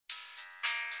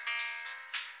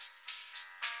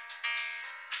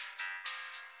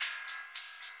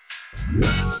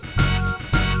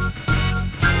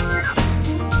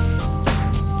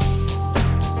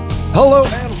Hello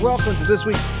and welcome to this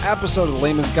week's episode of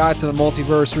Layman's Guide to the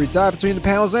Multiverse. We dive between the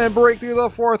panels and break through the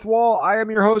fourth wall. I am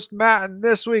your host, Matt, and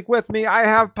this week with me I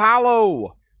have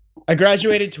Paolo. I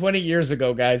graduated 20 years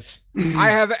ago, guys.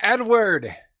 I have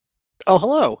Edward. Oh,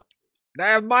 hello. I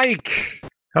have Mike.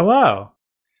 Hello.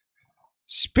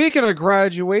 Speaking of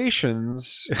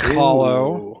graduations,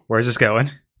 Paolo, Where's this going?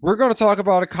 we're going to talk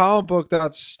about a comic book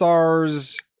that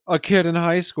stars a kid in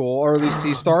high school, or at least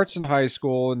he starts in high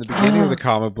school in the beginning of the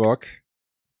comic book.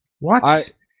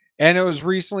 What? And it was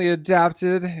recently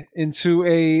adapted into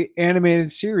a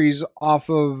animated series off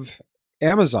of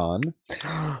Amazon.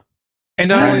 And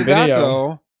not only that, Video.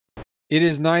 though, it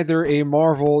is neither a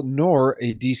Marvel nor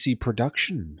a DC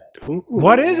production. Ooh.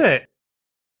 What is it?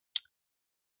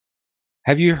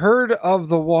 Have you heard of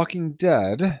The Walking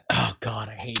Dead? Oh God,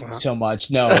 I hate him so much.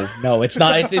 No, it's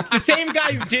not. It's the same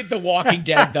guy who did The Walking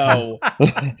Dead, though.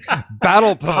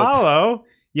 Battle Pope. Apollo,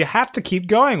 you have to keep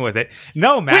going with it.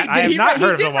 No, Matt, I have not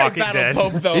heard of The Walking Dead.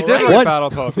 Pope, though, He did right? write What?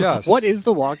 Battle Pope, yes. What is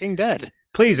The Walking Dead?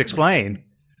 Please explain.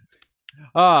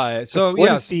 So, What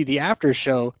yes. is the after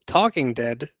show Talking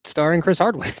Dead starring Chris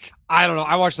Hardwick? I don't know.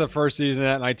 I watched the first season of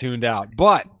that and I tuned out.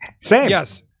 But, Same.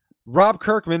 yes, Rob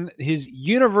Kirkman, his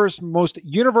most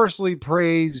universally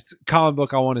praised comic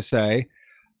book, I want to say,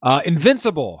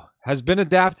 Invincible, has been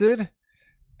adapted,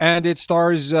 and it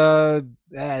stars J.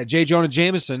 Jonah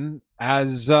Jameson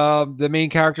as the main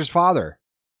character's father.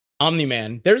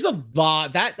 Omni-Man. There's a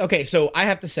lot okay, so I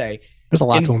have to say, There's a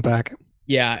lot to unpack.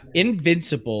 yeah,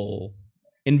 Invincible.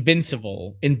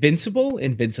 Invincible.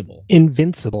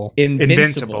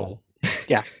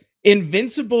 Yeah.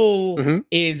 Invincible Mhm.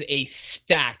 is a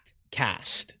stacked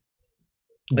cast.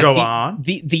 Go the, on.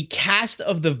 The cast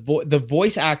of the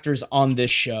voice actors on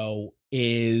this show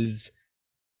is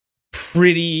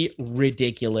pretty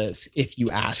ridiculous, if you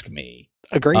ask me.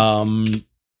 Agreed.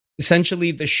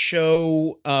 Essentially, the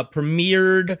show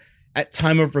premiered at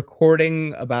time of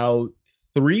recording about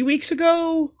 3 weeks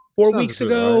ago, 4 Sounds weeks about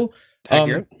ago.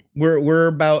 Accurate. We're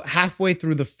about halfway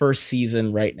through the first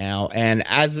season right now, and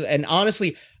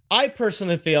honestly, I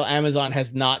personally feel Amazon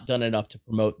has not done enough to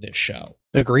promote this show.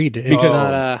 Agreed. It's because-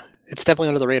 not. It's definitely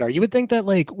under the radar. You would think that,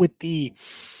 like, with the,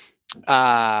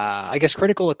 I guess,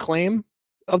 critical acclaim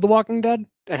of The Walking Dead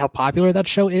and how popular that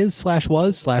show is /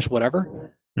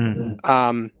 whatever,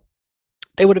 Mm.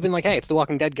 they would have been like, "Hey, it's The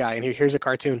Walking Dead guy, and here's a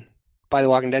cartoon by The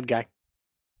Walking Dead guy."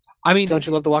 I mean, Don't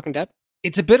you love The Walking Dead?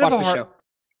 it's a bit Watch of a the hard, show.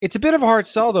 it's a bit of a hard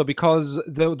sell though, because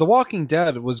the Walking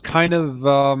Dead was kind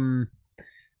of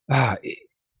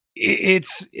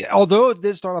it's although it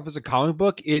did start off as a comic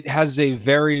book, it has a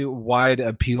very wide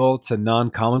appeal to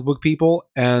non-comic book people.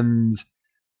 And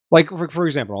like for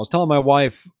example, I was telling my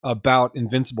wife about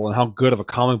Invincible and how good of a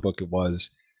comic book it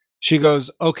was. She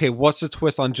goes, "Okay, what's the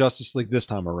twist on Justice League this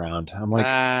time around?" I'm like,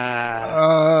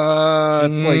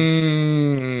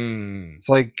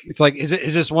 it's like, is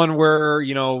this one where,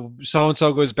 so and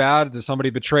so goes bad? Does somebody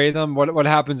betray them? What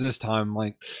happens this time? I'm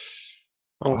like,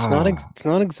 Well, it's not. It's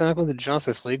not exactly the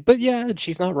Justice League, but yeah,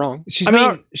 she's not wrong. she's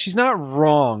not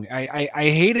wrong. I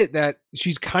hate it that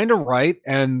she's kind of right,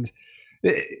 and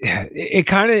it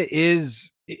kind of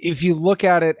is. If you look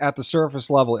at it at the surface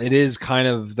level, it is kind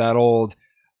of that old.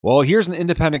 Well, here's an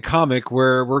independent comic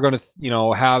where we're going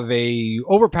to, have a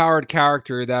overpowered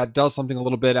character that does something a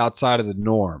little bit outside of the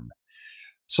norm.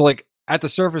 So, like, at the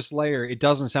surface layer, it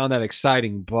doesn't sound that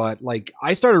exciting, but like,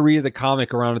 I started reading the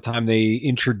comic around the time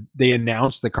they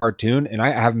announced the cartoon, and I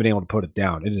haven't been able to put it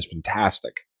down. It is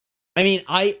fantastic. I mean,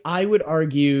 I would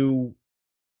argue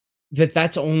that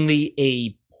that's only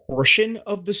a portion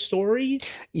of the story.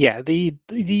 Yeah,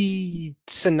 the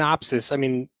synopsis, I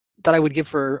mean, that I would give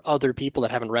for other people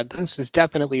that haven't read this is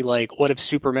definitely like, what if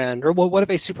Superman, or what if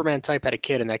a Superman type had a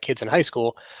kid and that kid's in high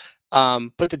school?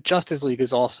 But the Justice League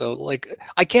is also like,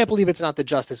 I can't believe it's not the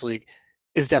Justice League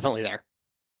is definitely there.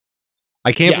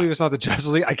 I can't Yeah. believe it's not the Justice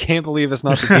League. I can't believe it's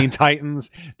not the Teen Titans.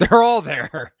 They're all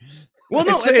there. Well,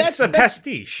 no, it's a that's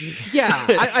pastiche. yeah.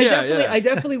 Yeah, I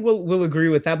definitely will agree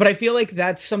with that. But I feel like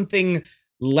that's something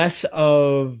less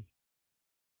of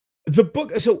the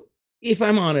book. So, if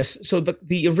I'm honest, so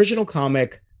the original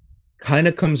comic kind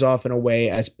of comes off in a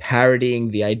way as parodying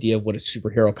the idea of what a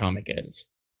superhero comic is.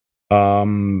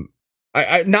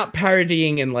 I not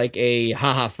parodying in like a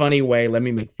haha funny way, let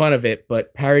me make fun of it,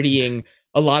 but parodying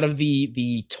a lot of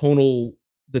the tonal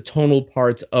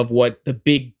parts of what the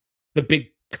big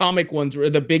comic ones,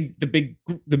 or the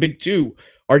big two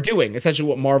are doing, essentially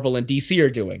what Marvel and DC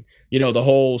are doing. The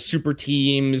whole super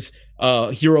teams,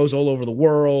 heroes all over the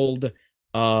world,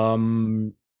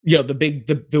 you know,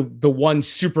 the one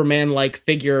Superman like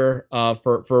figure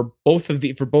for both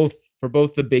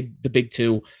the big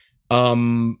two.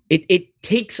 It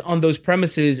takes on those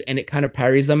premises and it kind of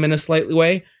parries them in a slightly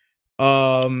way.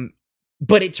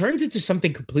 But it turns into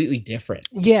something completely different.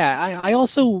 Yeah, I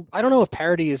also, I don't know if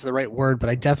parody is the right word, but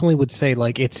I definitely would say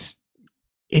like it's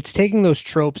taking those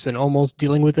tropes and almost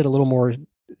dealing with it a little more.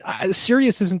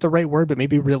 Serious isn't the right word, but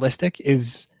maybe realistic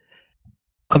is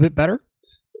a bit better.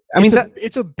 I mean,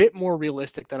 it's a bit more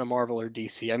realistic than a Marvel or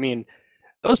DC. I mean,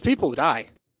 those people die.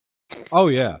 Oh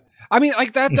yeah. I mean,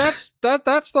 like that's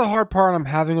the hard part I'm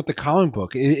having with the comic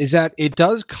book is that it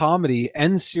does comedy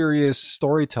and serious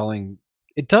storytelling.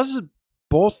 It does it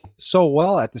both so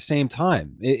well at the same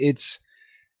time. It's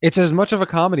as much of a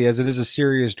comedy as it is a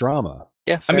serious drama.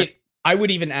 Yeah, fair. I mean, I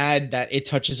would even add that it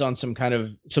touches on some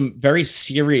very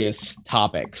serious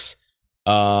topics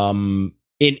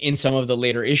in some of the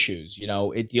later issues. You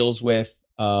know, it deals with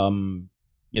you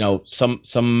know,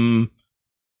 some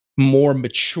more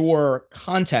mature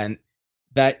content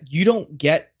that you don't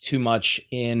get too much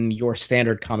in your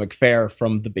standard comic fare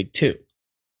from the big two.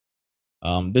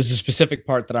 There's a specific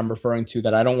part that I'm referring to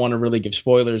that I don't want to really give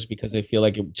spoilers because I feel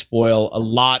like it would spoil a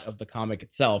lot of the comic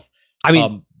itself. I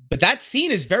mean, but that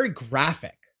scene is very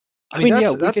graphic. I mean,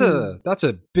 that's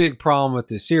a big problem with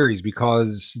this series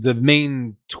because the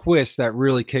main twist that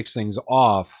really kicks things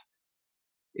off,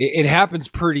 it happens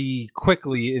pretty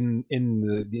quickly in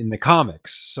the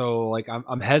comics. So like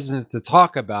I'm hesitant to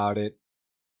talk about it,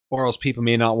 or else people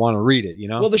may not want to read it. You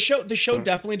know. Well, the show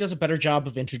definitely does a better job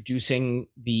of introducing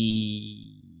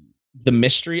the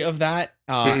mystery of that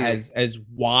as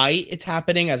why it's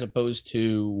happening, as opposed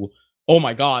to, oh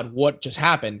my God, what just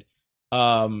happened?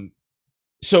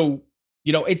 So,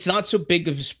 you know, it's not so big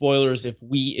of spoilers if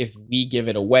we give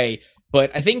it away.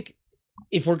 But I think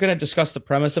if we're going to discuss the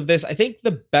premise of this, I think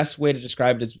the best way to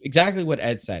describe it is exactly what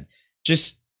Ed said.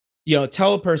 Just, you know,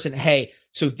 tell a person, hey,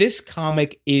 so this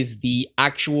comic is the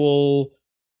actual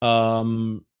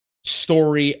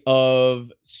story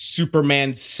of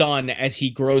Superman's son as he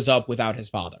grows up without his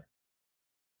father.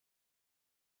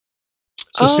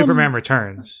 So Superman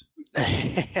Returns.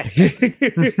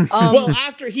 Well,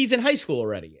 after he's in high school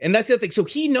already, and that's the other thing. So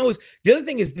he knows. The other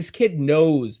thing is this kid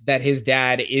knows that his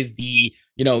dad is the,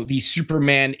 you know, the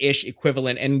Superman-ish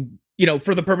equivalent, and you know,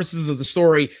 for the purposes of the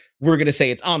story, we're gonna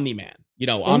say it's Omni-Man. You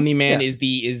know, Omni-Man is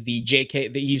the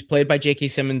JK. He's played by J.K.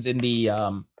 Simmons in the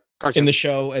in the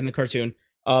show and the cartoon,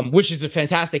 which is a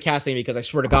fantastic casting because I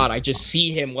swear to God, I just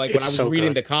see him like when I was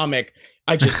reading the comic,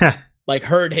 I just like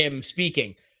heard him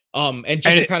speaking. And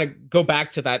just to kind of go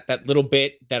back to that little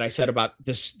bit that I said about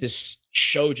this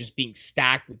show just being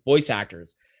stacked with voice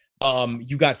actors.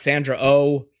 You got Sandra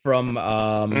Oh from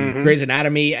Grey's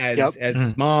Anatomy as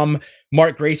his mom.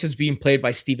 Mark Grayson's being played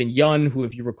by Stephen Yeun, who,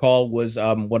 if you recall, was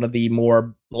one of the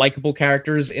more likable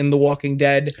characters in The Walking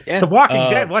Dead. Yeah. The Walking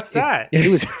Dead, what's that? He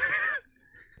was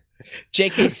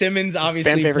J.K. Simmons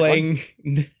obviously playing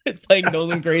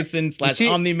Nolan Grayson /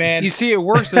 Omni-Man. You see, it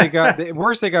worse they got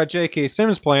J.K.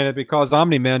 Simmons playing it because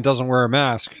Omni-Man doesn't wear a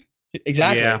mask.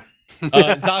 Exactly. Yeah.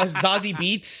 Zazie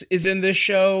Beetz is in this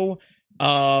show.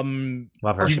 Love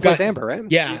her. She plays Amber, right?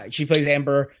 Yeah, she plays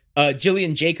Amber.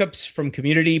 Jillian Jacobs from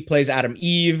Community plays Adam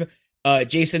Eve.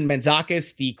 Jason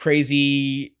Mantzoukas, the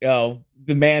crazy, the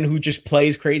man who just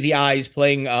plays Crazy Eyes,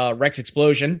 playing Rex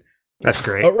Explosion. That's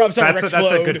great. That's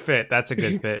a good fit. That's a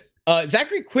good fit.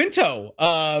 Zachary Quinto,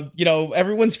 you know,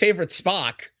 everyone's favorite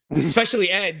Spock, especially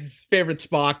Ed's favorite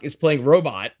Spock, is playing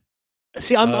Robot.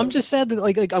 See, I'm just sad that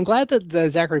like I'm glad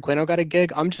that Zachary Quinto got a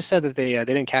gig. I'm just sad that they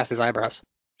didn't cast his eyebrows.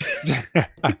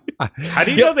 How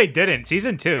do you know they didn't?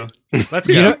 Season 2. Let's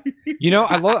go. You know,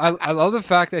 I love the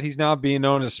fact that he's now being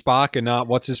known as Spock and not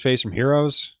what's his face from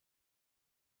Heroes.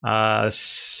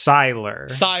 Sylar.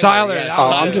 Sylar.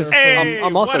 Yeah,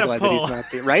 I'm also glad that he's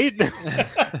not the right.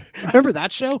 Remember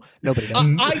that show? Nobody does.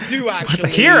 I do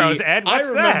actually. Heroes, Ed. What's I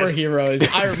remember that? Heroes.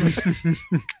 I remember.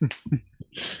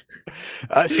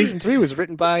 Season 3 was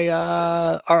written by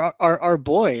our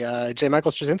boy J. Michael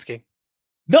Straczynski.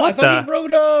 No, I thought he wrote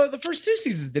the first 2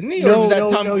 seasons, didn't he? No.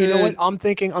 You know what?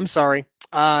 I'm sorry.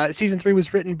 Season 3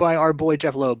 was written by our boy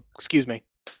Jeff Loeb. Excuse me.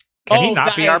 Can he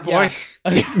not be our boy?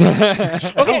 Yeah.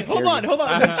 Okay, hold on.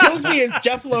 What kills me is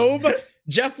Jeff Loeb.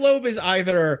 Jeff Loeb is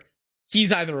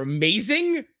he's either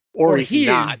amazing or he's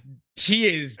not. He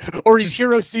is, or he's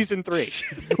Hero Season 3.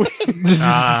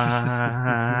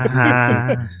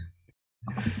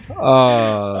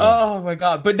 Oh my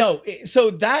God! But no,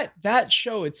 so that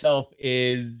show itself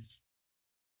is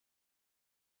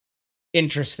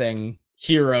interesting.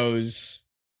 Heroes,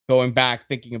 going back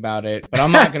thinking about it, but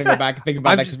I'm not going to go back and think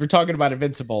about that because we're talking about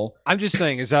Invincible. I'm just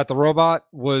saying is that the robot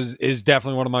is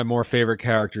definitely one of my more favorite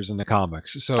characters in the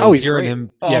comics. So he's hearing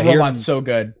great. him, Robot's so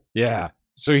good. Yeah.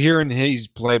 So hearing he's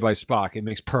played by Spock, it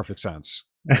makes perfect sense.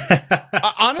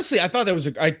 Honestly, I thought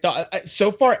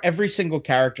so far every single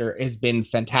character has been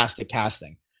fantastic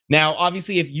casting. Now,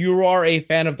 obviously, if you are a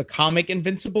fan of the comic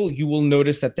Invincible, you will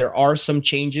notice that there are some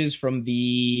changes from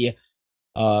the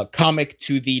comic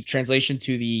to the translation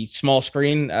to the small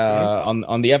screen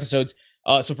on the episodes.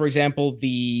 So, for example,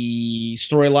 the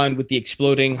storyline with the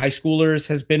exploding high schoolers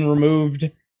has been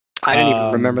removed. I didn't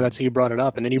even remember that, so you brought it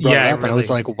up, and then you brought it up, and I was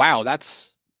like, "Wow,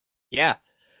 that's I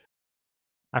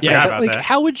forgot about that."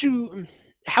 How would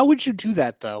you do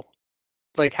that though?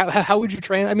 Like, how would you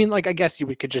I mean, like, I guess you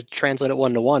could just translate it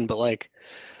 1-to-1, but like,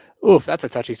 oof, that's a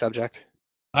touchy subject.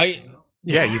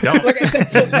 Yeah, you don't. Like I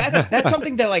said, so that's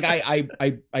something that like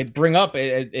I bring up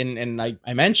and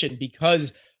I mentioned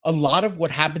because a lot of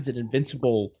what happens in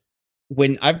Invincible,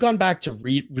 when I've gone back to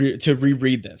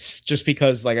reread this, just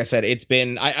because, like I said, it's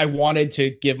been I wanted to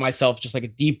give myself just like a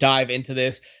deep dive into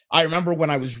this. I remember when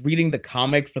I was reading the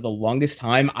comic for the longest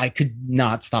time, I could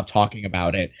not stop talking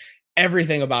about it.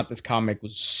 Everything about this comic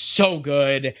was so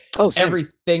good.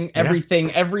 Everything,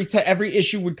 every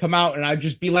issue would come out, and I'd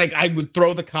just be like, I would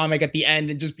throw the comic at the end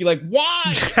and just be like,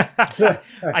 "Why?"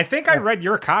 I think I read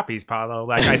your copies, Paulo.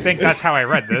 Like, I think that's how I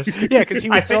read this. Yeah, because he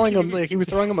was throwing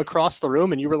them across the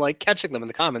room, and you were like catching them in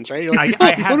the comments, right? You're like,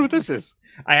 I wonder what this is.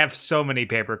 I have so many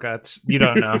paper cuts. You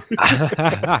don't know.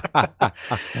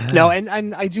 No,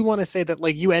 and I do want to say that,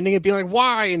 like, you ending it being like,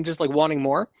 why? And just like wanting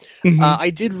more. Mm-hmm. I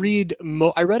did read,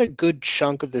 I read a good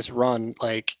chunk of this run,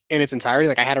 like in its entirety.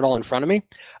 Like, I had it all in front of me.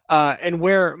 And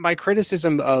where my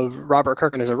criticism of Robert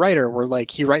Kirkman as a writer were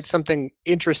like, he writes something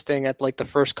interesting at like the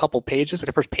first couple pages, like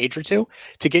the first page or two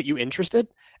to get you interested.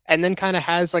 And then kind of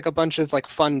has like a bunch of like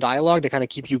fun dialogue to kind of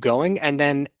keep you going, and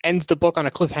then ends the book on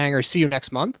a cliffhanger. See you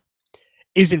next month.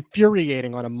 Is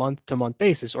infuriating on a month-to-month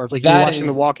basis, or like you're watching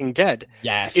The Walking Dead.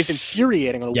 Yes, is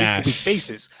infuriating on a week-to-week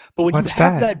basis. But when you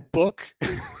have that book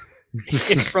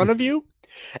in front of you,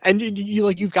 and you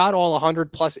like you've got all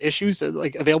 100+ issues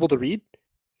like available to read,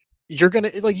 you're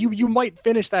gonna like you might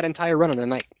finish that entire run in a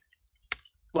night.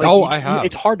 Like, I have.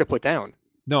 It's hard to put down.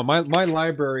 No, my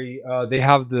library, they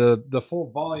have the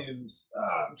full volumes.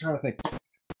 I'm trying to think.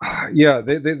 Yeah,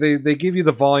 they give you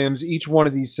the volumes. Each one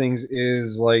of these things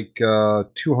is like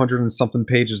 200 and something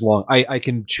pages long. I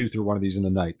can chew through one of these in the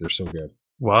night. They're so good.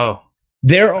 Whoa.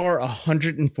 There are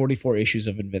 144 issues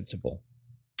of Invincible.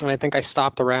 And I think I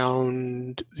stopped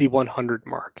around the 100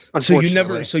 mark. So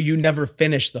you never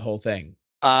finished the whole thing.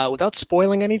 Without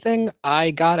spoiling anything,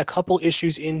 I got a couple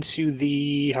issues into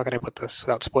the. How can I put this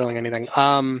without spoiling anything?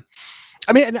 I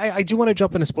mean, and I do want to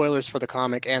jump into spoilers for the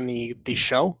comic and the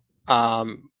show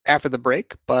after the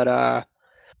break, but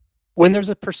when there's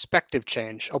a perspective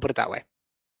change, I'll put it that way.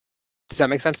 Does that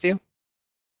make sense to you?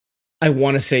 I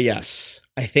want to say yes.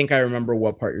 I think I remember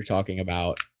what part you're talking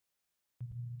about.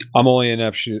 I'm only in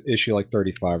issue like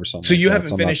 35 or something. So you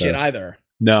haven't finished it either?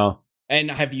 No. And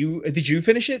did you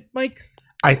finish it, Mike?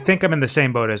 I think I'm in the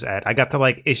same boat as Ed. I got to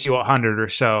like issue 100 or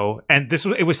so, and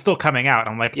it was still coming out.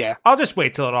 I'm like, yeah, I'll just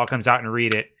wait till it all comes out and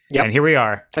read it. Yep. And here we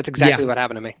are. That's exactly what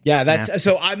happened to me. Yeah,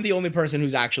 so I'm the only person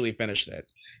who's actually finished it.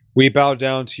 We bow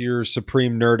down to your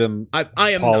supreme nerdom.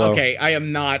 I am Paulo. okay. I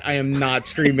am not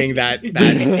screaming that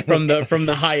from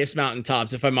the highest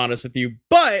mountaintops, if I'm honest with you.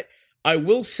 But I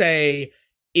will say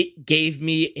it gave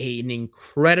me an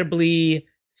incredibly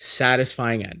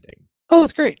satisfying ending. Oh,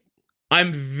 that's great.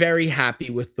 I'm very happy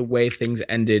with the way things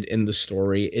ended in the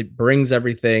story. It brings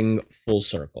everything full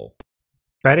circle.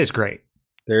 That is great.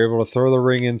 They're able to throw the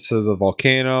ring into the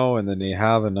volcano, and then they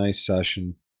have a nice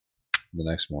session the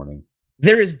next morning.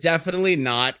 There is definitely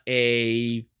not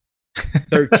a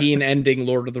 13 ending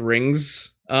Lord of the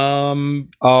Rings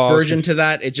version to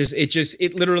that.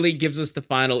 It literally gives us the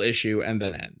final issue and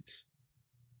then ends.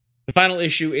 The final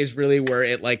issue is really where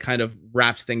it like kind of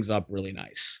wraps things up really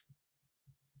nice.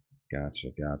 Gotcha.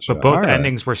 But both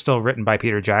endings were still written by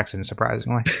Peter Jackson,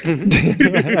 surprisingly.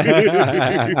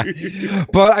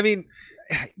 But I mean,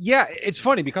 yeah, it's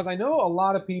funny because I know a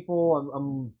lot of people.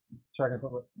 I'm tracking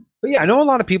something, but yeah, I know a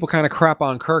lot of people kind of crap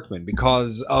on Kirkman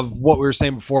because of what we were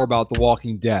saying before about The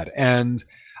Walking Dead, and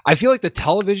I feel like the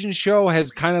television show has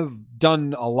kind of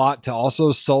done a lot to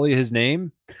also sully his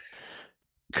name.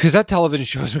 Because that television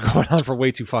show has been going on for way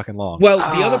too fucking long. Well,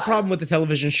 the other problem with the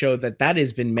television show that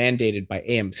has been mandated by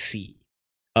AMC.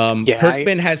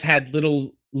 Kirkman has had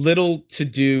little to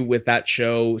do with that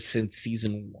show since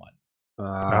season 1.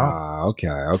 Okay.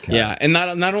 Yeah, and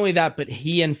not only that, but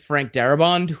he and Frank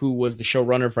Darabont, who was the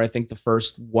showrunner for I think the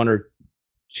first 1 or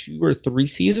 2 or 3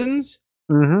 seasons,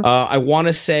 I want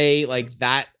to say like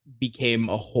that became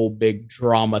a whole big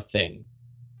drama thing,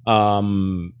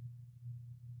 for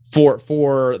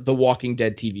the Walking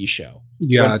Dead TV show.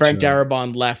 When Frank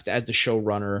Darabont left as the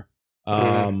showrunner,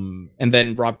 and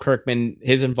then Rob Kirkman,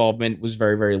 his involvement was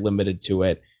very, very limited to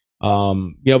it.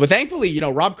 But thankfully,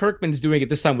 Rob Kirkman's doing it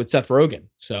this time with Seth Rogen.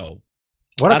 So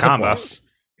what a combo.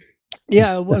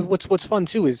 Yeah, what's fun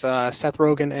too is Seth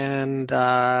Rogen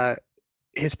and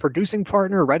his producing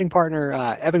partner, writing partner,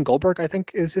 Evan Goldberg, I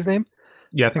think is his name.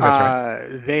 Yeah, I think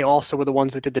that's right. They also were the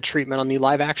ones that did the treatment on the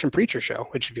live action Preacher show,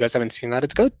 which if you guys haven't seen that,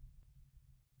 it's good.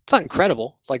 It's not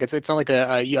incredible. Like it's not like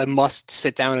a must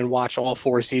sit down and watch all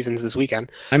 4 seasons this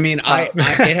weekend. I mean,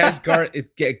 it has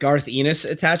Garth Ennis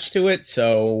attached to it,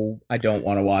 so I don't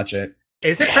want to watch it.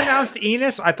 Is it pronounced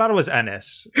Enos? I thought it was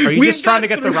Ennis. Are you just trying to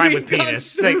get the rhyme with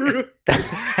penis? Like,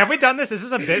 have we done this? Is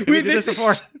this a bit? We did this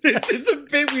before? This is a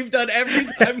bit we've done every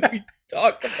time we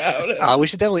talk about it. We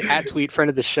should definitely tweet friend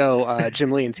of the show,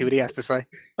 Jim Lee, and see what he has to say.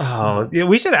 Oh, yeah,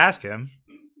 we should ask him.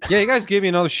 Yeah, you guys gave me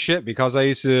another shit because I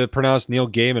used to pronounce Neil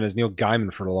Gaiman as Neil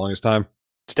Gaiman for the longest time.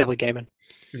 It's definitely Gaiman.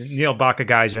 Neil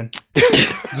Bakagaijan.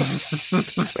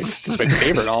 It's my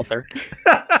favorite author.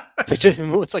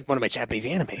 It's like one of my Japanese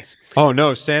animes. Oh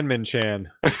no, Sandman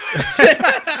Chan.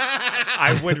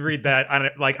 I would read that.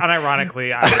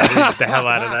 Unironically, I would read the hell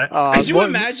out of that. Could you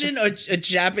imagine a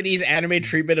Japanese anime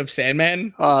treatment of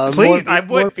Sandman? Please,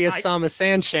 Morpheus Sama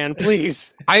Sanchan,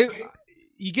 please.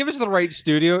 You give us the right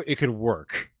studio, it could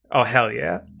work. Oh hell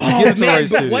yeah! Give us the right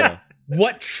studio.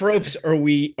 What tropes are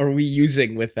we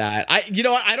using with that? I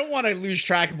don't want to lose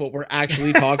track of what we're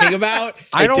actually talking about.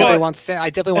 I definitely want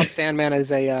Sandman as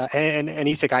an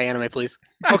isekai anime, please.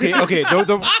 Okay.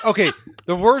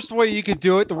 The worst way you could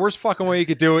do it, the worst fucking way you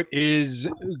could do it, is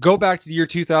go back to the year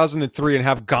 2003 and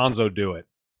have Gonzo do it.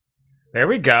 There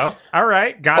we go. All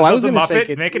right, Gonzo the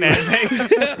Muppet making anime.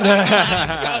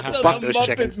 Gonzo the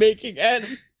Muppet making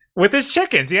anime with his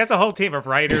chickens. He has a whole team of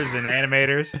writers and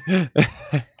animators.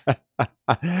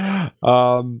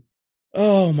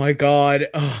 Oh my god.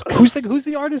 Oh, who's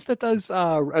the artist that does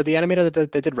or the animator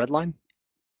that did Redline?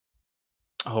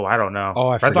 Oh, I don't know.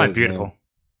 Oh, Redline's beautiful. Name.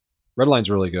 Redline's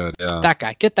really good. Yeah. That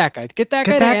guy. Get that guy to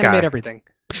animate everything.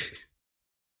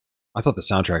 I thought the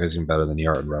soundtrack is even better than the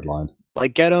art in Redline.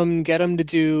 Like get him to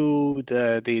do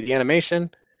the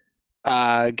animation.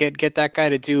 Get that guy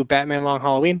to do Batman Long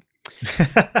Halloween.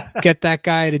 Get that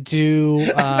guy to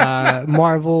do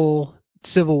Marvel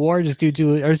Civil War. Just do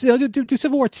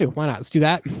Civil War 2. Why not? Let's do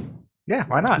that. Yeah,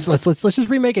 why not? Let's just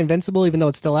remake Invincible, even though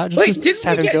it's still out. Wait,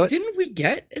 didn't we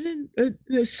get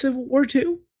a Civil War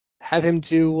 2? Have him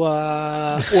do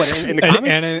what in the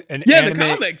comics?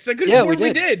 The comics.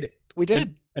 We did. We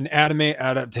did an anime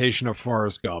adaptation of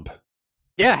Forrest Gump.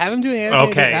 Yeah, have him do an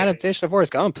adaptation of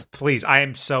Forrest Gump. Please, I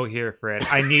am so here for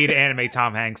it. I need anime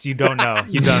Tom Hanks. You don't know.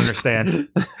 You don't understand.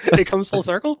 It comes full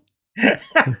circle.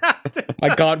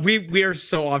 My God, we are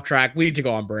so off track. We need to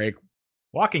go on break.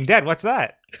 Walking Dead. What's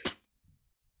that?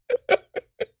 Are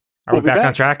we back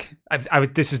on track?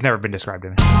 This has never been described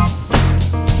to me.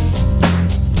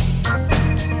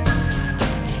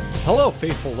 Hello,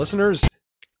 faithful listeners.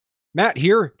 Matt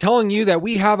here, telling you that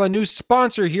we have a new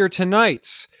sponsor here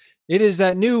tonight. It is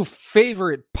that new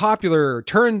favorite popular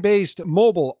turn-based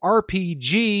mobile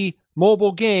RPG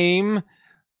mobile game.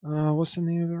 What's the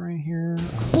name of it right here?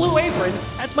 Blue Apron.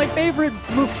 That's my favorite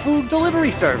food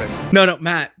delivery service. No,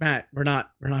 Matt, we're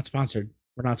not sponsored.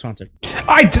 We're not sponsored.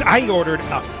 I ordered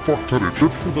a fork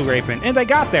from Blue Apron, and they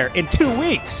got there in 2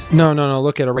 weeks. No.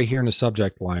 Look at it right here in the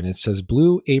subject line. It says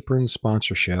Blue Apron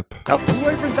sponsorship. Now,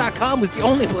 BlueApron.com was the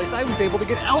only place I was able to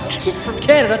get elk soup from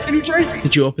Canada to New Jersey.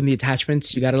 Did you open the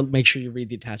attachments? You got to make sure you read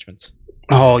the attachments.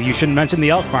 Oh, you shouldn't mention the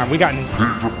elk farm. We got...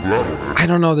 I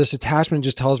don't know. This attachment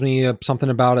just tells me something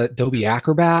about Adobe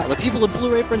Acrobat. The people at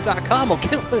BlueApron.com will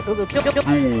kill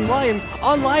a lion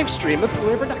on live stream at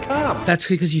BlueApron.com. That's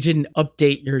because you didn't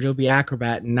update your Adobe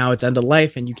Acrobat, and now it's end of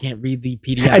life, and you can't read the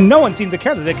PDF. And no one seems to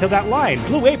care that they killed that lion.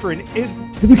 Blue Apron is...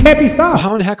 You can't be stopped.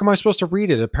 How in the heck am I supposed to read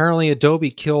it? Apparently,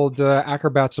 Adobe killed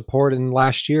Acrobat support in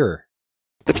last year.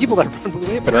 The people that run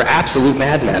Blue Apron are absolute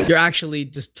madmen. You're actually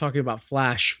just talking about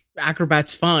Flash.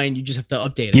 Acrobat's fine. You just have to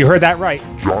update it. You heard that right.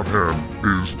 John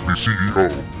Hamm is the CEO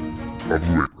of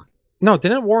Blue Apron. No,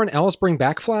 didn't Warren Ellis bring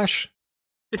back Flash?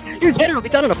 Your dinner will be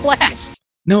done in a flash.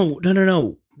 No.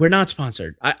 We're not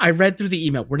sponsored. I read through the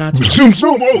email. We're not Soon,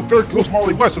 sponsored. there goes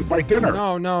Molly West with my dinner.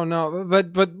 No.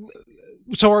 But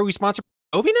so are we sponsored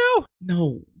by Adobe now?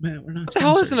 No, man, we're not. What the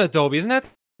hell is an Adobe? Isn't that at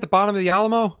the bottom of the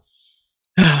Alamo?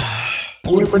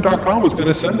 Blueprint.com was going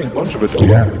to send me a bunch of adobo.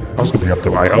 Yeah, I was going to be up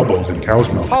to my elbows in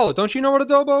cow's milk. Paulo, don't you know what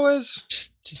adobo is?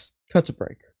 Just cuts a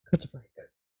break. Cuts a break.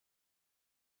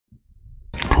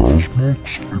 Cow's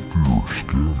milk's if you're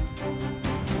scared.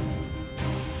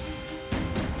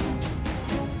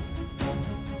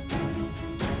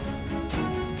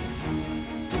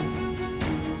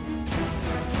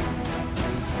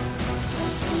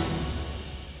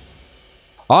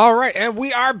 All right, and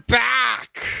we are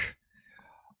back.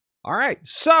 All right,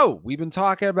 so we've been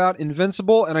talking about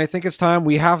Invincible, and I think it's time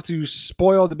we have to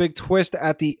spoil the big twist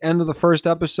at the end of the first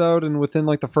episode and within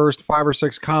like the first 5 or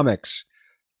 6 comics.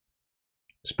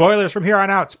 Spoilers from here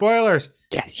on out. Spoilers.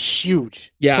 Yeah,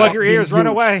 huge. Yeah. Plug your ears. Run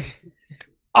away.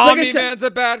 Omni-Man's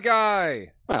a bad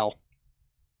guy. Well,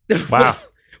 Wow.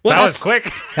 Well, that was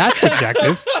quick. that's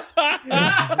subjective.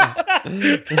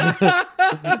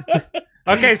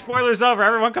 Okay, spoilers over.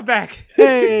 Everyone come back.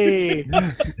 Hey.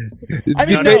 I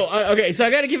mean, no. Okay, so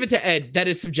I got to give it to Ed. That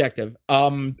is subjective.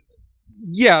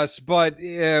 Yes, but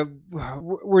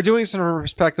we're doing this from a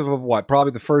perspective of what?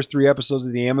 Probably the first 3 episodes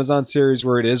of the Amazon series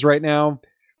where it is right now,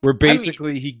 where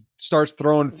basically he starts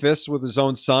throwing fists with his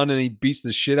own son and he beats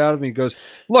the shit out of him. He goes,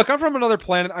 look, I'm from another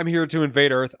planet. I'm here to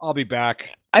invade Earth. I'll be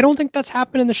back. I don't think that's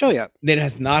happened in the show yet. It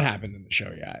has not happened in the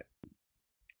show yet.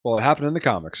 Well, it happened in the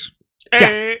comics.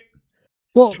 Hey.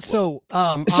 Well, so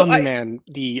So Omni-Man,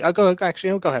 go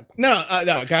ahead. No,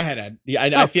 go ahead,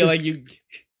 Ed. I feel like you.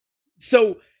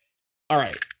 So, all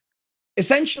right.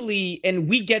 Essentially, and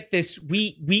we get this.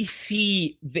 We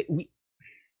see that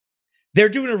they're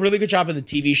doing a really good job in the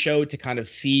TV show to kind of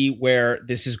see where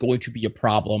this is going to be a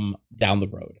problem down the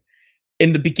road.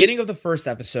 In the beginning of the first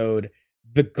episode,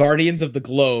 the Guardians of the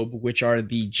Globe, which are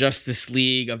the Justice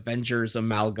League Avengers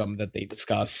amalgam that they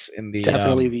discuss in the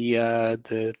Definitely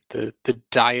the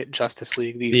Diet Justice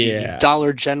League, the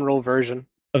Dollar General version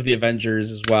of the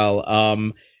Avengers as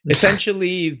well.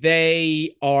 Essentially,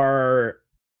 they are.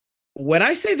 When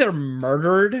I say they're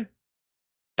murdered,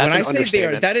 that's when I say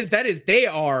they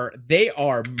are, they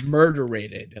are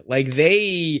murderated. Like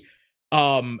this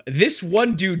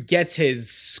one dude gets his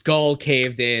skull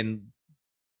caved in.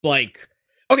 Like,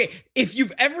 okay, if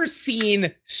you've ever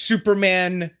seen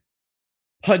Superman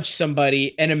punch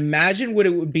somebody, and imagine what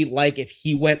it would be like if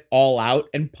he went all out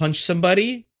and punched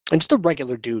somebody. And just a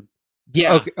regular dude.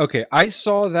 Yeah. Okay. I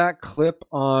saw that clip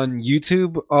on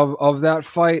YouTube of that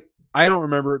fight. I don't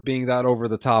remember it being that over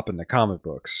the top in the comic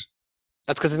books.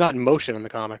 That's because it's not in motion in the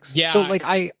comics. Yeah. So like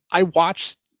I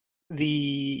watched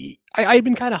I'd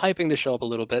been kind of hyping the show up a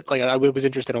little bit. Like I was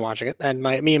interested in watching it, and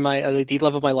the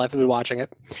love of my life have been watching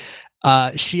it.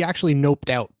 She actually noped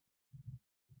out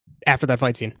after that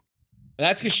fight scene.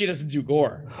 That's because she doesn't do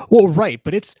gore. Well, right,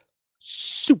 but it's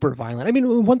super violent. I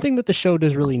mean, one thing that the show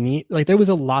does really neat, like there was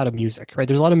a lot of music, right?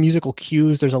 There's a lot of musical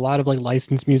cues. There's a lot of like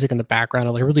licensed music in the background,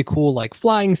 and like really cool like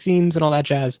flying scenes and all that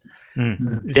jazz.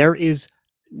 Mm-hmm. There is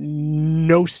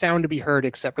no sound to be heard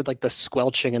except for like the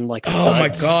squelching and like oh my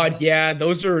thuds. god, yeah,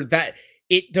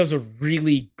 it does a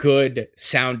really good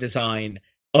sound design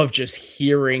of just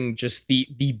hearing just the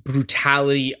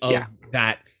brutality of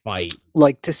that fight.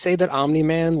 Like to say that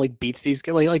Omni-Man like beats these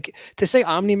like to say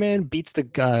Omni-Man beats the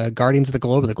Guardians of the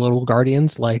Globe, the Global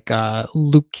Guardians, like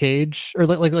Luke Cage or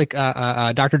like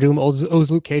Dr. Doom owes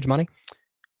Luke Cage money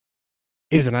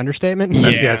is an understatement.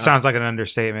 Yeah, it sounds like an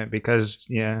understatement because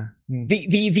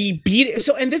the beat.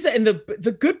 So and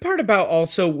the good part about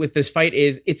also with this fight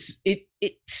is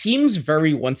it seems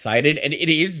very one-sided, and it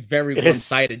is very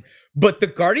one-sided. But the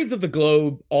Guardians of the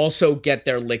Globe also get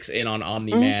their licks in on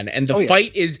Omni-Man, and the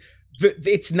fight is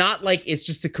it's not like it's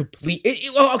just a complete. It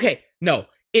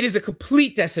is a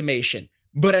complete decimation,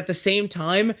 but at the same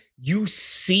time, you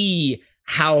see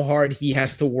how hard he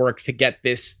has to work to get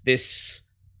this.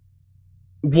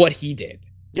 What he did.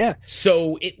 Yeah.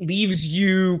 So it leaves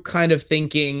you kind of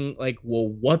thinking like, well,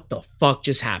 what the fuck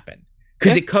just happened?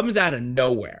 Because it comes out of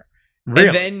nowhere. Really?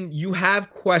 And then you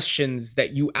have questions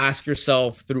that you ask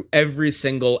yourself through every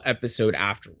single episode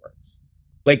afterwards.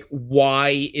 Like,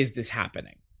 why is this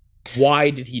happening?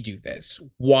 Why did he do this?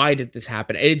 Why did this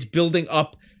happen? And it's building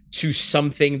up to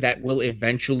something that will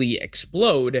eventually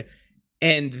explode.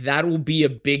 And that will be a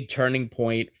big turning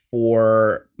point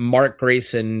for Mark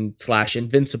Grayson /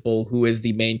 Invincible, who is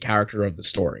the main character of the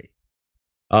story.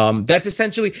 That's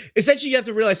essentially you have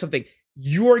to realize something.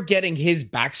 You're getting his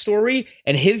backstory,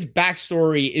 and his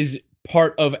backstory is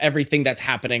part of everything that's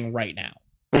happening right now.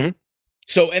 Mm-hmm.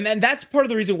 So, and then that's part of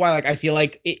the reason why, like, I feel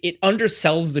like it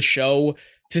undersells the show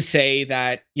to say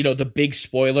that, you know, the big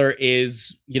spoiler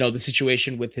is, you know, the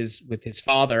situation with his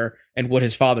father and what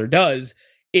his father does.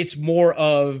 It's more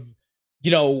of, you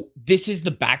know, this is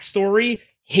the backstory.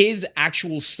 his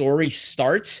actual story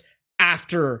starts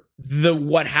after the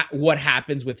what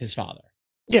happens with his father.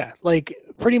 Yeah, like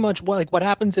pretty much what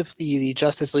happens if the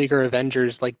Justice League or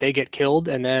Avengers, like, they get killed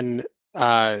and then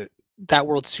that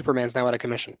world's Superman's now out of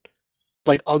commission.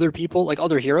 Like, other people, like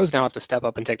other heroes now have to step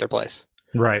up and take their place.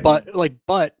 Right.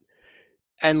 But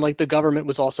and like the government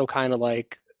was also kind of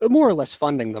like more or less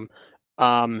funding them.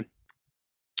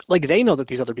 Like, they know that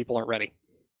these other people aren't ready.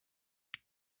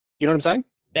 You know what I'm saying?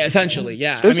 Essentially,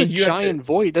 yeah. There's a giant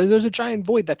void. There's a giant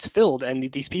void that's filled,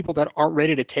 and these people that aren't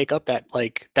ready to take up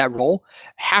that role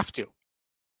have to.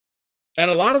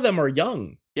 And a lot of them are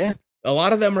young. Yeah. A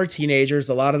lot of them are teenagers.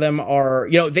 A lot of them are,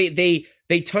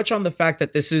 they touch on the fact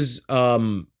that this is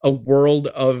a world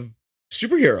of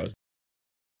superheroes.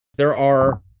 There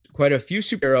are quite a few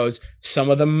superheroes. Some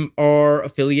of them are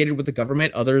affiliated with the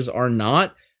government. Others are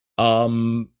not.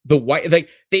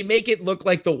 They make it look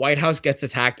like the White House gets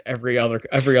attacked every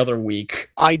other week.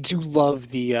 I do love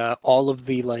the all of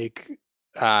the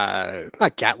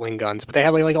not Gatling guns, but they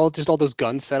have like all those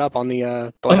guns set up on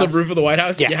the roof of the White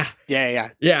House. Yeah. Yeah.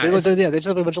 They just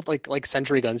have a bunch of like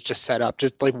sentry guns just set up,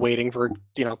 just like waiting for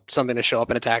something to show up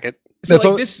and attack it. So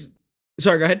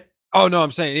sorry, go ahead. Oh no,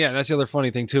 I'm saying, yeah, that's the other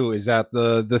funny thing too, is that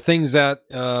the things that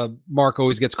Mark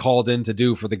always gets called in to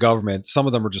do for the government, some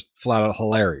of them are just flat out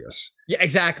hilarious. Yeah,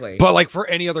 exactly. But like for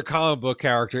any other comic book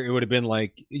character, it would have been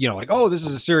like, oh, this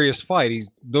is a serious fight.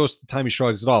 Most of the time he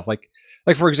shrugs it off. Like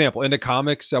for example, in the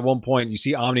comics, at one point you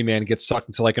see Omni-Man get sucked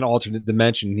into like an alternate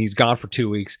dimension, and he's gone for 2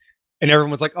 weeks, and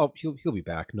everyone's like, oh, he'll be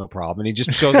back, no problem. And he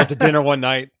just shows up to dinner one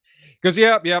night. Goes,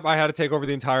 yep, I had to take over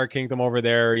the entire kingdom over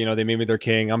there. They made me their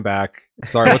king. I'm back.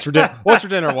 Sorry, what's for dinner? What's for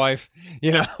dinner, wife?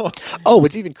 Oh,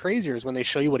 what's even crazier is when they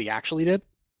show you what he actually did.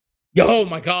 Oh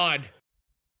my god!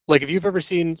 Like, if you've ever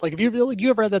seen, like, if you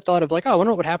ever had that thought of like, oh, I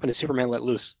wonder what would happen if Superman let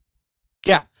loose.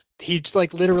 Yeah, he just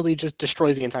like literally just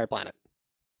destroys the entire planet.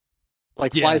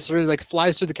 Like flies through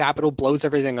the Capitol, blows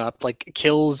everything up, like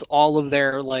kills all of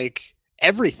their like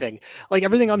everything. Like,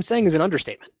 everything I'm saying is an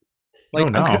understatement.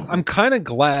 Like, I'm kind of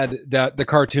glad that the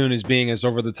cartoon is being as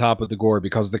over the top with the gore,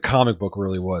 because the comic book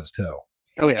really was too.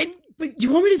 Oh yeah. But do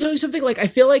you want me to tell you something? Like, I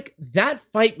feel like that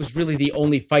fight was really the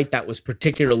only fight that was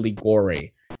particularly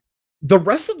gory. The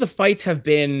rest of the fights have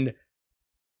been,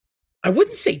 I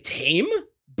wouldn't say tame,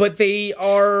 but they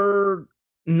are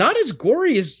not as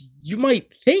gory as you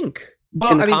might think.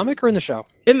 In the comic or in the show?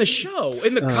 In the show.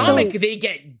 In the comic, they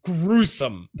get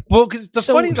gruesome. Well, because the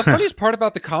funniest part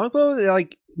about the comic book,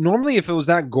 like, normally if it was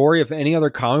that gory, if any other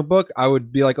comic book, I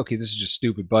would be like, okay, this is just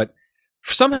stupid. But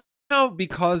somehow,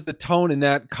 because the tone in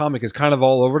that comic is kind of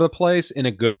all over the place in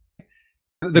a good way,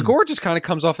 the gore just kind of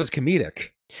comes off as comedic.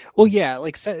 Well, yeah,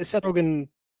 like Seth Rogen,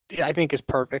 I think, is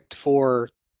perfect for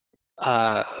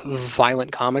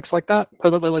violent comics like that,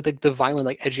 or like the violent,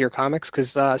 like edgier comics,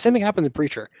 because same thing happens in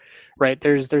Preacher, right?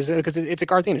 There's because it's a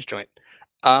Garth Ennis joint,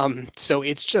 so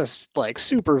it's just like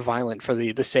super violent for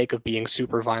the sake of being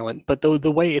super violent, but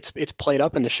the way it's played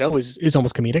up in the show is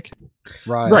almost comedic,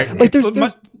 right? Like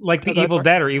there's like the Evil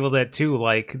Dead or Evil Dead 2,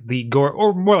 like the gore,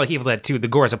 or more like Evil Dead 2, the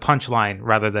gore is a punchline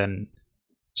rather than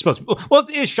supposed to, well,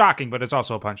 it is shocking, but it's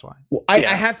also a punchline. Well, I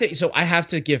have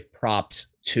to give props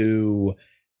to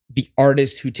the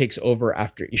artist who takes over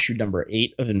after issue number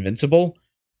 8 of Invincible.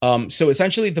 So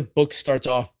essentially the book starts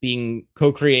off being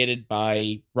co-created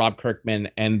by Rob Kirkman,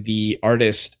 and the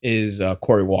artist is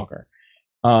Cory Walker.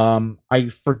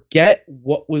 I forget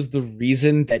what was the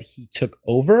reason that he took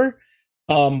over,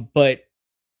 but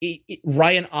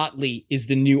Ryan Ottley is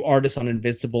the new artist on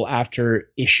Invincible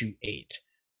after issue 8.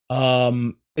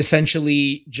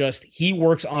 Essentially, just he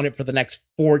works on it for the next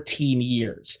 14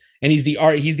 years, and he's the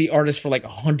artist for like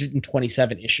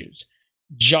 127 issues,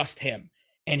 just him.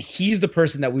 And he's the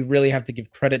person that we really have to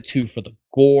give credit to for the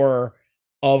gore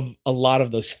of a lot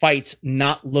of those fights,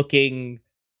 not looking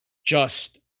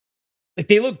just like,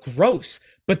 they look gross,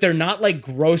 but they're not like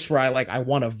gross where I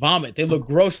want to vomit. They look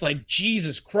gross like,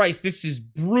 Jesus Christ, this is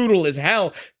brutal as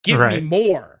hell. Give me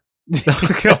more. Calling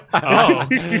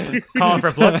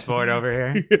for Bloodsport over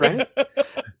here. Right?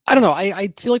 I don't know.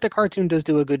 I feel like the cartoon does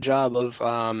do a good job of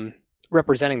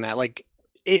representing that, like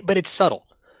but it's subtle.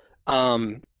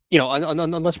 Unless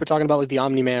we're talking about like the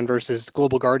Omni-Man versus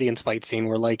Global Guardians fight scene,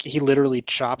 where like he literally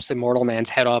chops Immortal Man's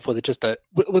head off with like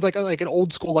an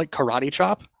old school like karate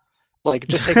chop. Like,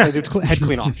 just take the dude's head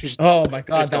clean off. Oh my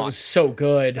god, that was so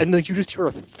good. And like you just hear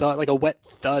a thud, like a wet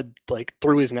thud, like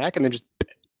through his neck, and then just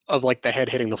of like the head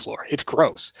hitting the floor. It's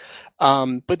gross.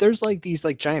 But there's like these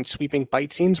like giant sweeping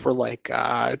fight scenes where like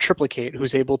Triplicate,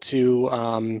 who's able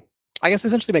to I guess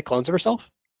essentially make clones of herself.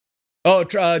 Oh,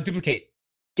 Duplicate.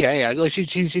 Yeah. Like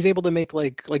she's able to make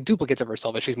like duplicates of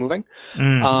herself as she's moving.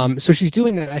 Mm. So she's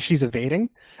doing that as she's evading,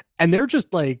 and they're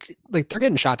just like they're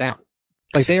getting shot down.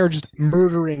 Like they are just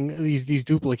murdering these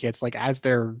duplicates like as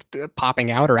they're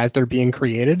popping out or as they're being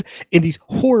created in these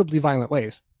horribly violent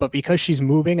ways. But because she's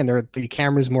moving and the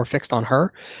camera's more fixed on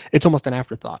her, it's almost an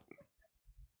afterthought.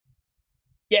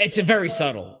 Yeah, it's a very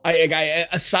subtle. I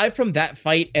aside from that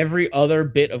fight, every other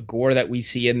bit of gore that we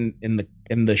see in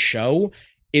the show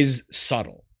is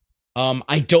subtle.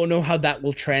 I don't know how that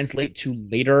will translate to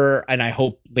later, and I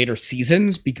hope later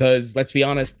seasons, because let's be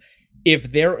honest,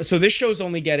 this show's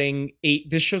only getting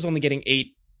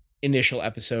 8 initial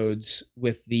episodes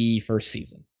with the first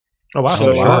season. Oh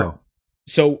wow!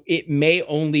 So it may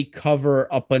only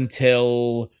cover up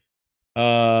until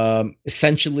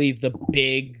essentially the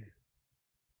big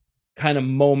kind of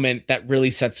moment that really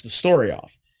sets the story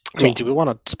off. I mean, do we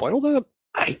want to spoil that?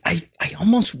 I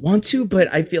almost want to, but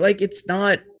I feel like it's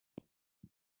not.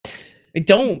 I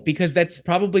don't, because that's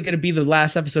probably going to be the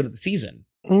last episode of the season.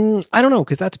 I don't know,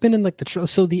 because that's been in like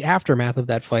so the aftermath of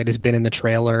that fight has been in the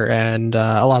trailer and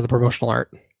a lot of the promotional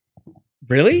art.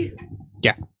 Really?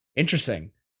 Yeah.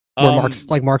 Interesting. Where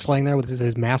Mark's laying there with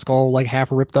his mask all like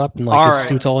half ripped up and like his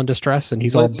suit's all in distress and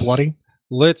he's all bloody.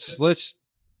 Let's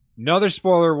another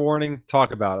spoiler warning.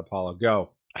 Talk about it, Paulo.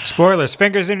 Go. Spoilers.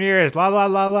 Fingers in your ears. La la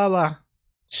la la la.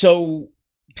 So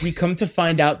we come to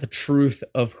find out the truth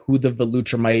of who the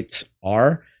Viltrumites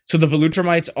are. So the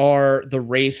Viltrumites are the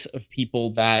race of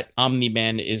people that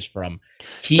Omni-Man is from.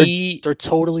 They're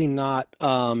totally not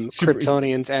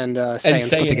Kryptonians and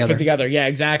Saiyans put together. Yeah,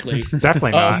 exactly.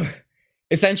 Definitely not.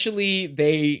 Essentially,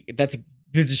 the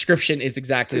description is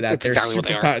exactly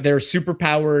that. They're super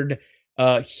powered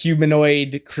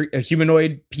humanoid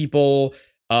people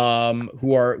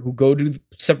who go to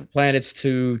separate planets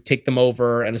to take them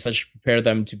over and essentially prepare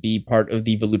them to be part of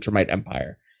the Viltrumite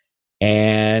Empire.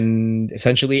 And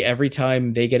essentially, every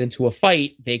time they get into a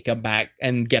fight, they come back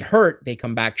and get hurt. They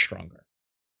come back stronger.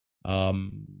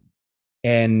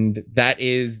 And that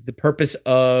is the purpose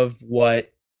of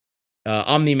what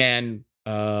Omni-Man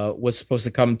was supposed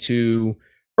to come to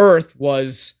Earth,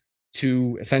 was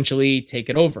to essentially take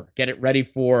it over, get it ready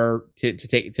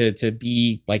to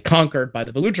be like conquered by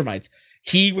the Viltrumites.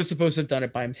 He was supposed to have done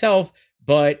it by himself,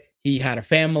 but he had a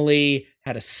family,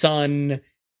 had a son,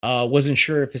 wasn't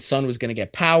sure if his son was going to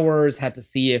get powers, had to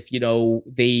see if,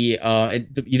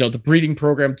 the breeding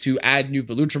program to add new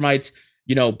Viltrumites,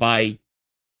 by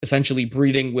essentially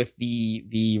breeding with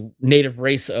the native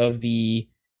race of the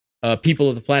people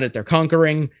of the planet they're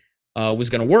conquering, was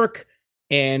going to work.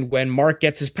 And when Mark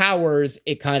gets his powers,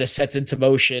 it kind of sets into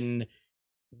motion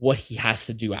what he has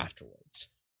to do afterwards,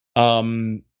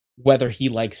 whether he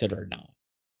likes it or not.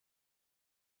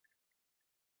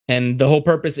 And the whole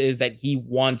purpose is that he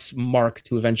wants Mark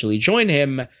to eventually join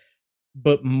him,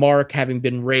 but Mark, having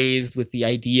been raised with the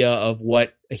idea of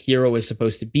what a hero is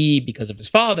supposed to be because of his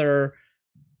father,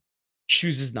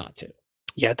 chooses not to.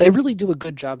 Yeah, they really do a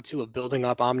good job too of building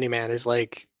up Omni-Man as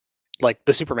like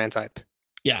the Superman type.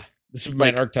 Yeah, the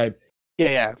Superman archetype.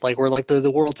 Yeah, like where like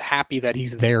the world's happy that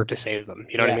he's there to save them.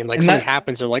 You know what I mean? Like something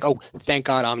happens, they're like, oh, thank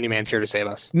God Omni-Man's here to save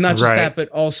us. Not just that, but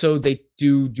also they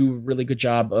do a really good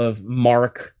job of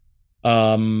Mark,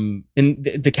 in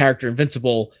the character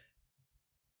Invincible,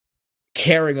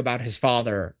 caring about his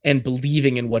father and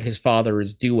believing in what his father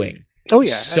is doing. Oh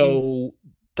yeah. So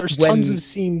there's tons of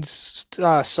scenes.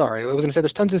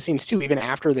 There's tons of scenes too. Even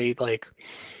after they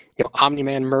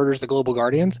Omni-Man murders the Global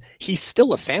Guardians, he's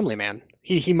still a family man.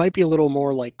 He might be a little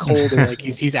more like cold and like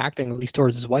he's acting at least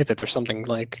towards his wife if there's something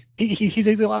like he's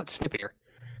a lot snippier,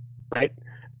 right?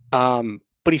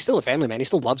 But he's still a family man. He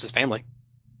still loves his family,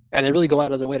 and they really go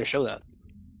out of their way to show that.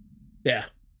 Yeah,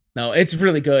 no, it's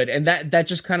really good, and that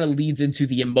just kind of leads into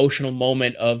the emotional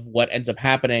moment of what ends up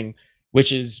happening,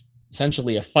 which is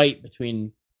essentially a fight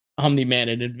between Omni-Man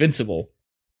and Invincible,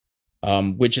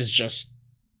 which is just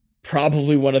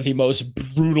probably one of the most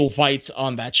brutal fights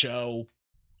on that show.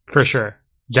 For sure.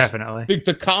 Definitely.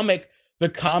 The comic,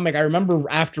 I remember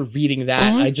after reading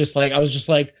that, I was just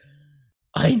like,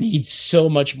 I need so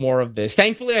much more of this.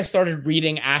 Thankfully, I started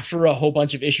reading after a whole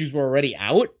bunch of issues were already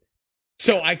out,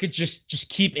 so I could just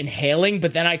keep inhaling,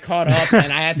 but then I caught up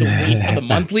and I had to wait for the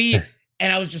monthly,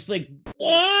 and I was just like,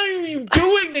 why are you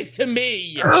doing this to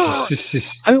me? I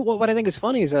mean, what I think is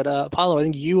funny is that, Paulo, I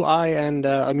think you, I, and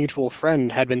a mutual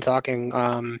friend had been talking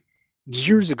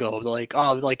years ago,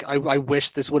 I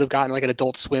wish this would have gotten like an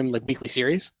Adult Swim like weekly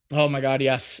series. Oh my God,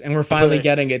 yes. And we're finally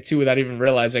getting it too without even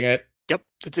realizing it. Yep.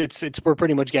 We're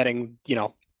pretty much getting,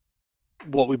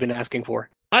 what we've been asking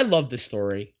for. I love this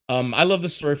story. I love the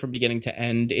story from beginning to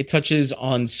end. It touches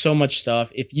on so much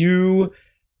stuff. If you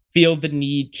feel the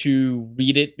need to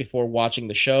read it before watching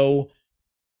the show,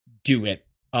 do it.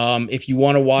 If you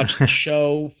want to watch the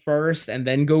show first and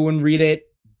then go and read it,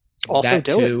 also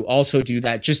do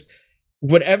that. Just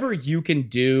whatever you can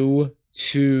do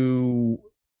to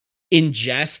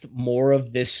ingest more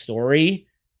of this story.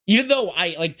 Even though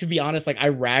I like, to be honest, like I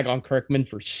rag on Kirkman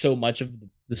for so much of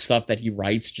the stuff that he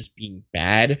writes just being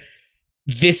bad.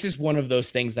 This is one of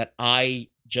those things that I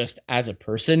just, as a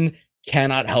person,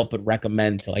 cannot help but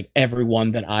recommend to like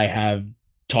everyone that I have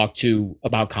talked to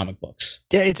about comic books.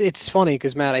 Yeah, it's funny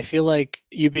because Matt, I feel like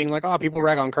you being like, oh, people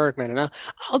rag on Kirkman, and I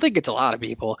don't think it's a lot of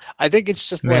people. I think it's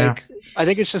just like, I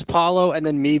think it's just Paulo, and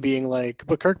then me being like,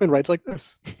 but Kirkman writes like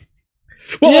this.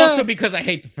 Well, also because I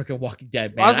hate the freaking Walking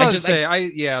Dead, man. I was about to say,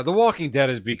 The Walking Dead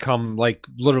has become like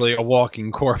literally a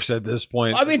walking corpse at this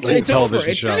point. I mean, it's over.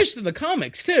 It's finished in the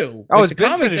comics too. Oh, it's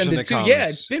been finished in the comics. Yeah,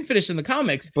 it's been finished in the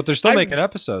comics. But they're still making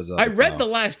episodes of it. I read the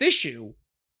last issue.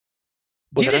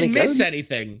 Didn't miss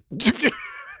anything.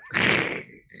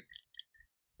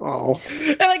 Oh,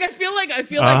 and like I feel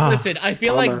like listen, I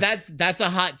feel like that's a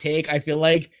hot take. I feel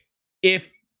like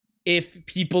if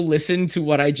people listen to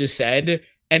what I just said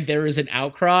and there is an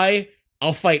outcry,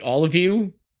 I'll fight all of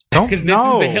you. Because this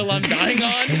is the hill I'm dying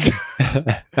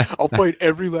on. I'll fight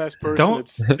every last person. Don't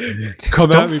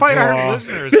fight our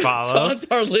listeners, Paulo.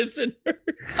 Taunt our listeners.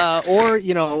 Or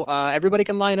everybody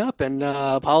can line up and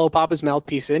Paulo pop his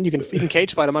mouthpiece in. You can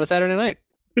cage fight him on a Saturday night.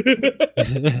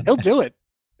 He'll do it.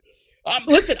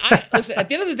 Listen. At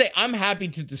the end of the day, I'm happy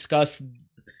to discuss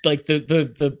like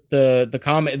the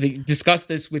comment. Discuss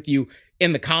this with you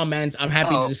in the comments. I'm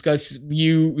happy to discuss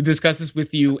this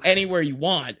with you anywhere you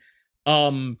want.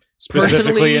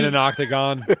 Specifically in an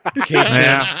octagon.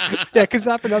 Yeah, because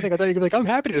not for nothing, I thought you could be like, I'm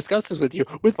happy to discuss this with you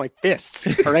with my fists.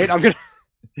 All right, I'm gonna.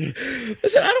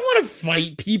 Listen, I don't want to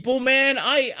fight people, man.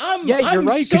 I'm you're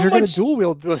right, because you're gonna dual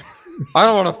wield. I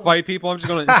don't want to fight people. I'm just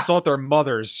gonna insult their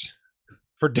mothers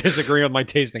for disagreeing with my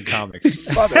taste in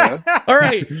comics. All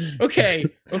right, okay.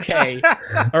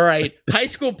 All right, High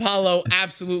School Paulo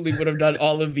absolutely would have done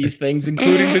all of these things,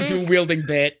 including the dual wielding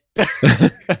bit.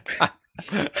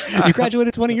 You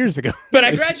graduated 20 years ago. But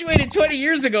I graduated 20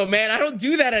 years ago, man. I don't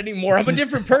do that anymore. I'm a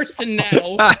different person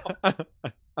now.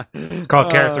 It's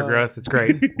called character growth. It's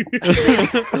great.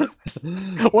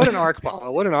 What an arc,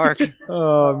 Paulo. What an arc.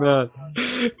 Oh, man.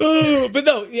 But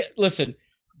no, listen.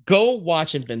 Go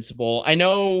watch Invincible. I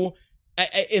know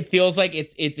it feels like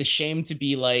it's a shame to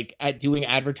be like doing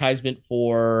advertisement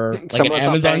for like an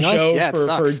Amazon show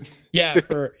for Jeff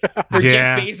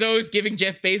Bezos, giving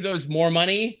Jeff Bezos more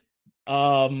money.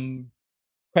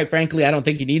 Quite frankly, I don't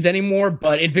think he needs any more,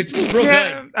 but Invincible's real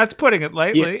good. That's putting it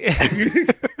lightly.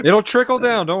 It'll trickle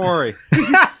down, don't worry.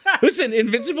 Listen,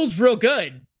 Invincible's real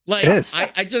good. Like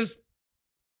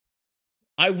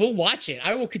I will watch it.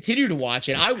 I will continue to watch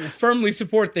it. I will firmly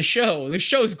support the show. The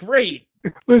show's great.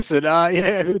 Listen,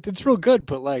 it's real good,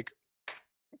 but like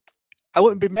I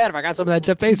wouldn't be mad if I got some of that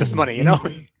Jeff Bezos money, you know?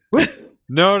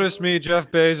 Notice me, Jeff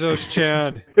Bezos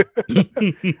Chan.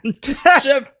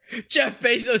 Jeff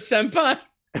Bezos senpai.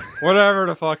 Whatever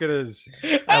the fuck it is.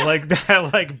 I like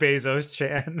Bezos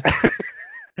Chan.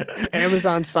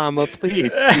 Amazon Sama,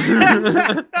 please.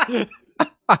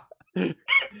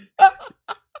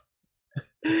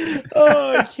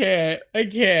 Oh, I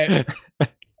can't.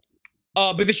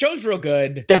 But the show's real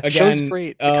good. The show's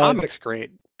great. The comic's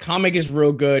great. Comic is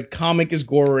real good. Comic is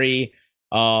gory.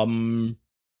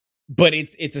 But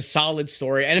it's a solid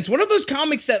story, and it's one of those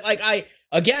comics that like I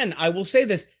will say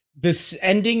this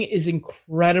ending is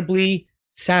incredibly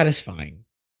satisfying.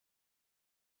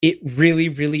 It really,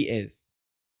 really is.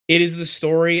 It is the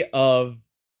story of,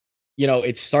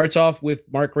 it starts off with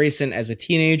Mark Grayson as a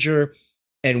teenager,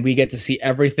 and we get to see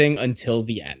everything until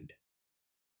the end.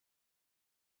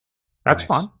 That's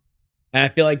fun. And I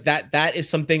feel like that is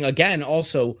something, again,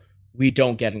 also we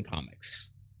don't get in comics.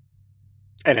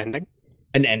 An ending.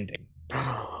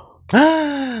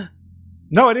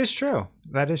 No, it is true.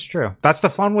 That is true. That's the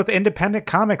fun with independent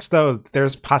comics, though.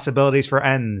 There's possibilities for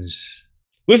ends.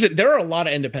 Listen, there are a lot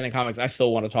of independent comics I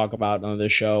still want to talk about on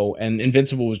this show, and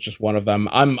Invincible was just one of them.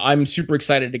 I'm super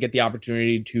excited to get the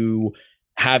opportunity to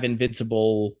have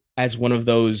Invincible as one of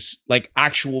those like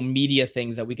actual media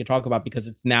things that we can talk about, because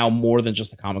it's now more than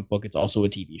just a comic book. It's also a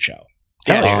TV show.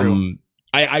 Yeah, true.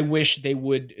 I wish they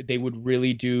would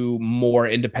really do more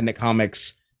independent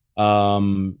comics.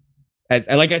 And As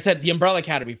like I said, The Umbrella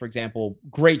Academy, for example,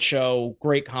 great show,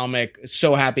 great comic.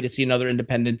 So happy to see another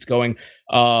independence going.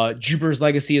 Jupiter's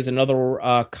Legacy is another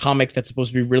comic that's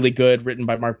supposed to be really good, written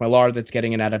by Mark Millar, that's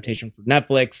getting an adaptation for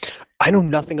Netflix. I know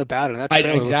nothing about it. That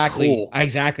trailer exactly, cool.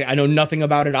 Exactly. I know nothing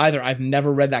about it either. I've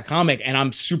never read that comic, and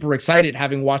I'm super excited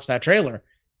having watched that trailer.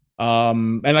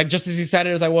 And like just as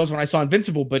excited as I was when I saw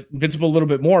Invincible, but Invincible a little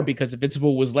bit more because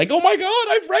Invincible was like, oh my god,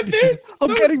 I've read this. I'm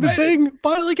so getting excited. The thing.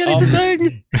 Finally getting the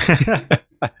thing.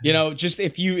 You know, just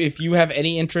if you have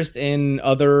any interest in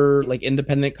other like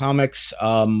independent comics,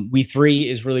 We Three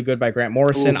is really good by Grant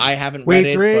Morrison. Oof. I haven't read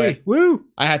it, but woo!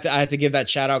 I had to give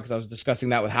that shout out because I was discussing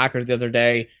that with Hacker the other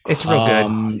day. It's real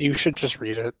good. You should just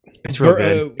read it. It's real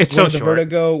good. It's so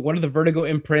short. One of the Vertigo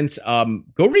imprints.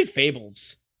 Go read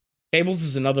Fables. Fables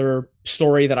is another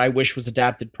story that I wish was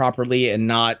adapted properly and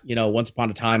not, Once Upon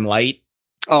a Time light.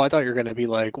 Oh, I thought you were going to be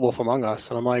like Wolf Among Us.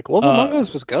 And I'm like, Wolf Among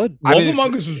Us was good. Wolf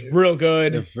Among Us was real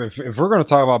good. If we're going to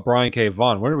talk about Brian K.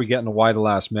 Vaughan, when are we getting to Y the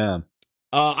Last Man?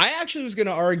 I actually was going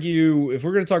to argue, if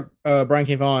we're going to talk Brian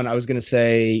K. Vaughan, I was going to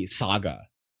say Saga.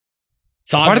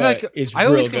 Saga is real good. I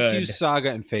always confuse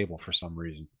Saga and Fable for some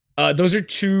reason. Those are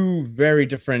two very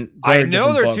different. I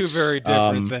know they're two very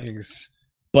different things.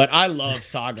 But I love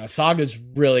Saga. Saga's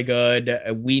really good.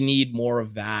 We need more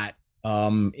of that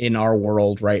in our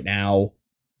world right now.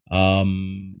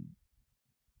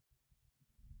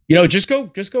 Just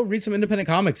go read some independent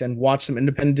comics and watch some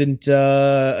independent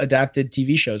adapted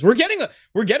TV shows. We're getting a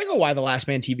Y the Last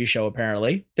Man TV show.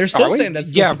 Apparently, they're still saying that's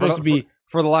still supposed to be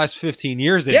for the last 15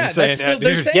 years. They've been saying that.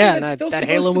 That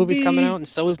Halo movie's coming out, and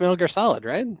so is Metal Gear Solid,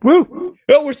 right? Woo!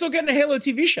 Oh, we're still getting a Halo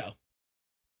TV show.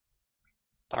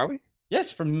 Are we? Yes,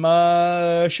 from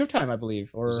Showtime, I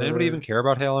believe. Or does anybody even care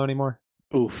about Halo anymore?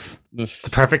 Oof. It's the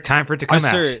perfect time for it to come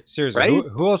out. Seriously, right?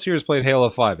 Who else here has played Halo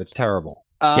 5? It's terrible.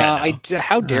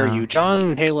 How dare you?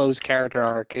 John Halo's character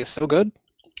arc is so good.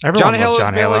 John Halo's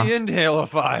barely in Halo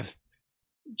 5.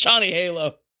 Johnny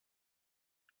Halo.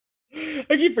 I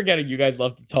keep forgetting you guys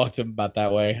love to talk to him about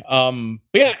that way. But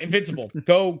yeah, Invincible.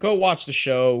 Go watch the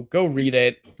show. Go read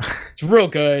it. It's real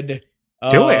good.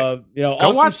 Do it. Go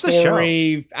awesome watch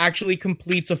story, the show. Actually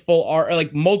completes a full arc, or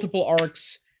like multiple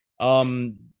arcs.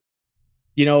 It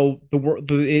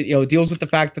deals with the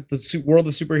fact that the world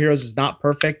of superheroes is not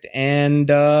perfect, and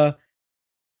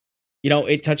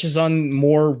it touches on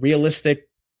more realistic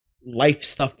life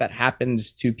stuff that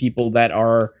happens to people that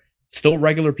are still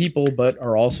regular people, but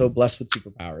are also blessed with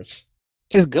superpowers.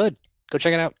 It's good. Go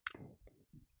check it out.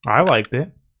 I liked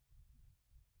it.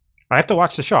 I have to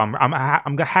watch the show.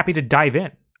 I'm happy to dive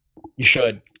in. You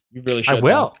should. You really should. I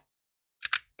will.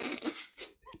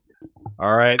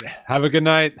 All right. Have a good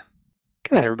night.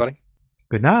 Good night, everybody.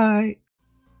 Good night.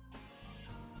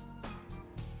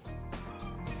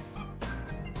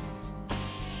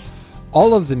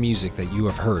 All of the music that you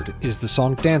have heard is the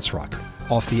song Dance Rocket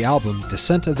off the album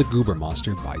Descent of the Goober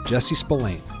Monster by Jesse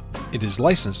Spillane. It is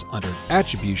licensed under an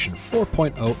Attribution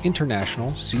 4.0 International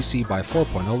CC by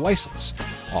 4.0 license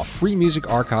off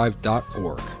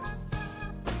freemusicarchive.org.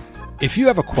 If you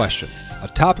have a question, a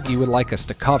topic you would like us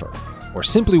to cover, or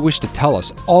simply wish to tell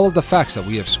us all of the facts that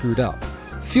we have screwed up,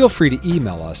 feel free to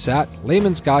email us at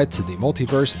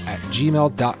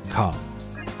laymansguidetothemultiverse@gmail.com.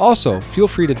 Also, feel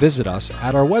free to visit us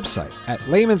at our website at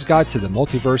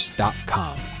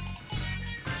laymansguidetothemultiverse.com.